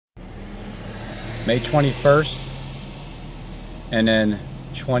May 21st, and then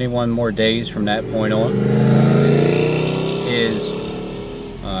 21 more days from that point on is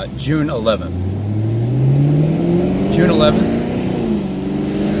June 11th. June 11th.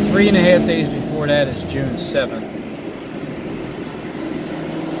 3.5 days before that is June 7th.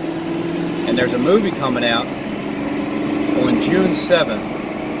 And there's a movie coming out on June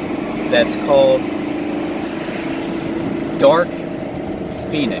 7th that's called Dark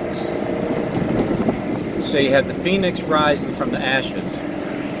Phoenix. So you have the Phoenix rising from the ashes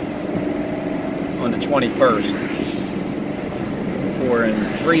on the 21st for in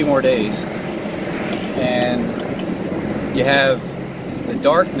 3 more days. And you have the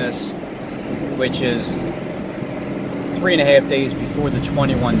darkness, which is 3.5 days before the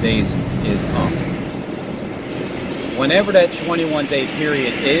 21 days is up. Whenever that 21-day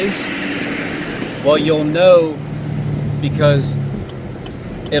period is, well, you'll know because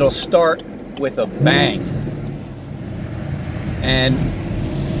it'll start with a bang, and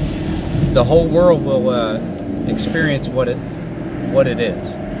the whole world will experience what it is.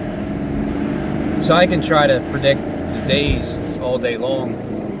 So I can try to predict the days all day long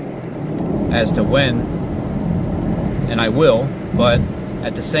as to when, and I will, but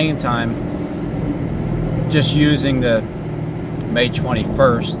at the same time, just using the May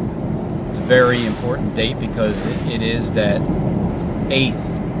 21st, it's a very important date because it is that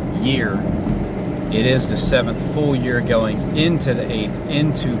 8th year. It is the 7th full year going into the 8th,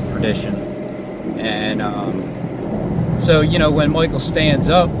 into perdition. And so, you know, when Michael stands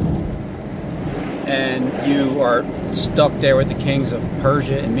up and you are stuck there with the kings of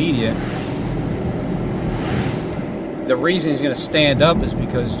Persia and Media, the reason he's going to stand up is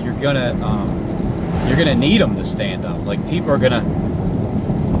because you're gonna need him to stand up. Like, people are gonna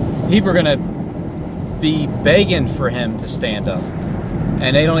be begging for him to stand up,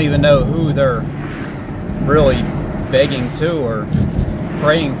 and they don't even know who they're really begging to or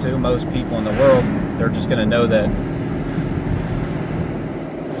praying to. Most people in the world, they're just gonna know that,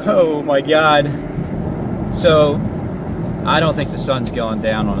 oh my God. So I don't think the sun's going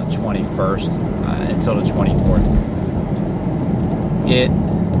down on the 21st until the 24th.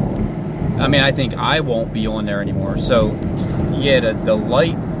 I mean, I think I won't be on there anymore. So yeah, the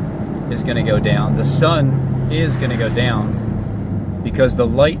light is going to go down. The sun is going to go down because the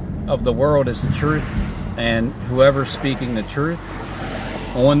light of the world is the truth, and whoever's speaking the truth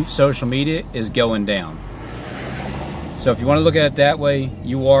on social media is going down. So if you want to look at it that way,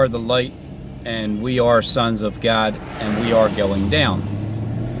 you are the light, and we are sons of God, and we are going down.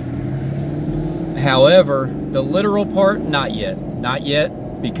 However, the literal part, not yet. Not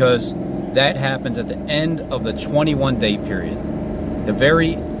yet, because that happens at the end of the 21-day period. The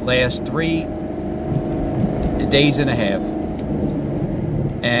very last 3 days and a half.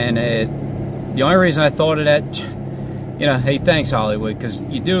 And the only reason I thought of that, you know, hey, thanks Hollywood, because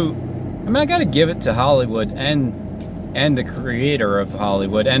you do, I mean, I got to give it to Hollywood and the creator of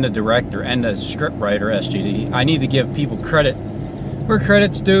Hollywood and the director and the scriptwriter, SGD. I need to give people credit where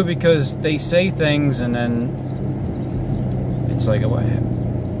credit's due, because they say things and then it's like,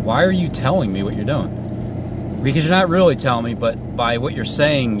 why are you telling me what you're doing? Because you're not really telling me, but by what you're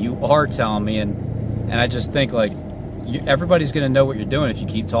saying, you are telling me, and I just think, like, everybody's going to know what you're doing if you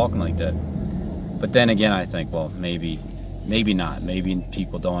keep talking like that. But then again, I think, well, maybe not. Maybe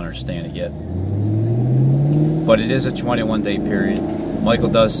people don't understand it yet. But it is a 21-day period. Michael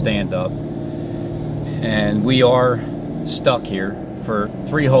does stand up, and we are stuck here for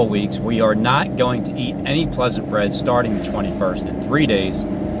 3 whole weeks. We are not going to eat any pleasant bread starting the 21st in 3 days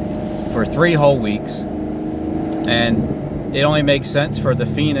for 3 whole weeks. And it only makes sense for the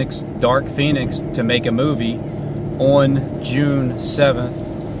Phoenix, Dark Phoenix, to make a movie on June 7th,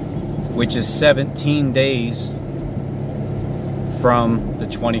 which is 17 days from the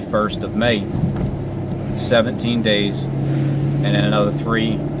 21st of May. 17 days, and then another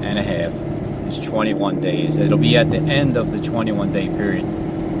 3.5. It's 21 days. It'll be at the end of the 21-day period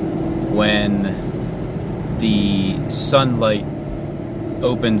when the sunlight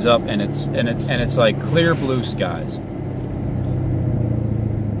opens up, and it's like clear blue skies.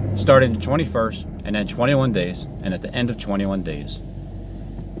 Starting the 21st, and then 21 days, and at the end of 21 days,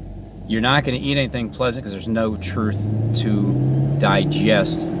 you're not going to eat anything pleasant because there's no truth to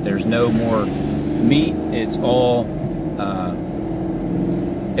digest. There's no more meat. It's all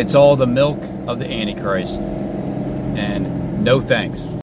the milk of the Antichrist, and no thanks.